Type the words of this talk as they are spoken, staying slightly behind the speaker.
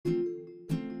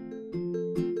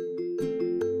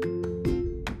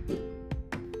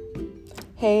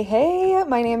Hey,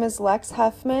 my name is Lex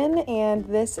Huffman, and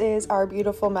this is our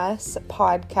Beautiful Mess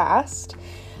podcast.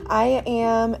 I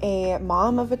am a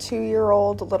mom of a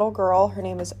 2-year-old little girl. Her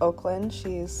name is Oakland.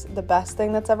 She's the best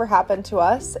thing that's ever happened to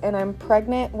us, and I'm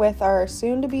pregnant with our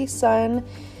soon-to-be son.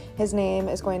 His name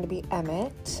is going to be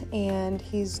Emmett, and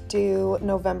he's due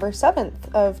November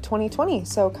 7th of 2020,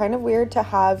 so kind of weird to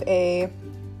have a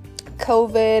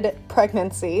COVID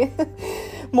pregnancy.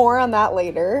 More on that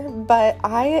later, but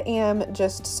I am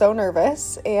just so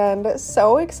nervous and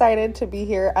so excited to be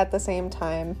here at the same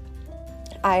time.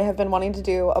 I have been wanting to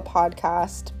do a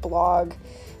podcast blog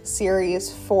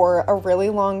series for a really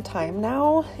long time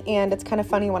now, and it's kind of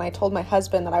funny when I told my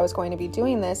husband that I was going to be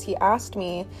doing this, he asked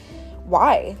me,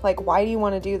 why? Why do you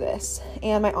want to do this?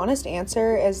 And my honest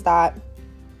answer is that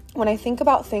when I think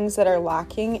about things that are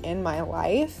lacking in my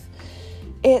life,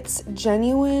 it's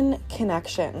genuine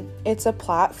connection. It's a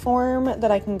platform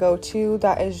that I can go to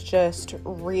that is just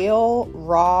real,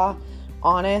 raw,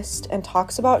 honest, and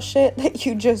talks about shit that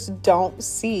you just don't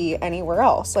see anywhere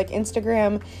else. Like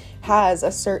Instagram has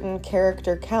a certain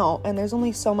character count, and there's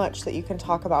only so much that you can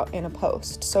talk about in a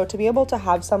post. So to be able to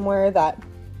have somewhere that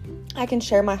I can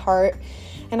share my heart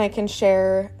and I can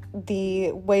share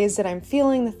the ways that I'm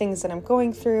feeling, the things that I'm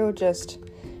going through, just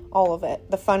all of it,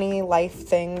 the funny life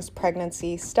things,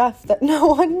 pregnancy stuff that no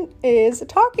one is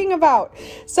talking about.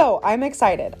 So I'm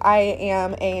excited. I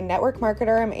am a network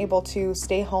marketer. I'm able to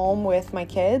stay home with my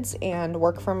kids and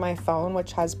work from my phone,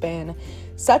 which has been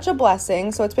such a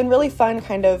blessing. So it's been really fun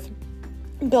kind of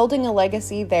building a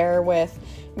legacy there with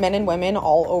men and women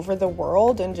all over the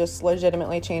world and just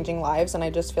legitimately changing lives. And I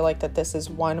just feel like that this is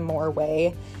one more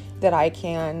way that I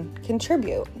can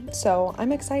contribute. So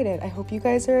I'm excited. I hope you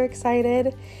guys are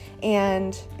excited,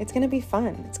 and it's going to be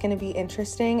fun. It's going to be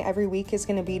interesting. Every week is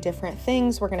going to be different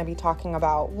things. We're going to be talking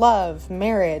about love,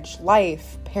 marriage,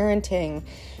 life, parenting,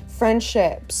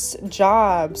 friendships,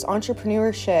 jobs,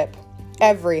 entrepreneurship,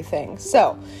 everything.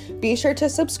 So be sure to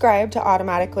subscribe to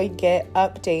automatically get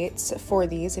updates for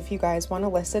these if you guys want to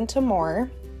listen to more.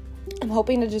 I'm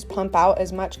hoping to just pump out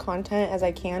as much content as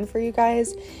I can for you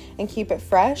guys and keep it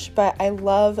fresh, but I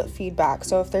love feedback.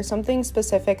 So if there's something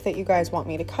specific that you guys want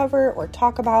me to cover or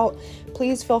talk about,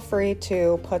 please feel free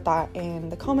to put that in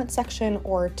the comment section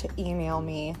or to email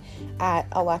me at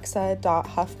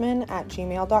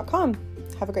alexa.huffman@gmail.com.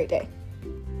 Have a great day.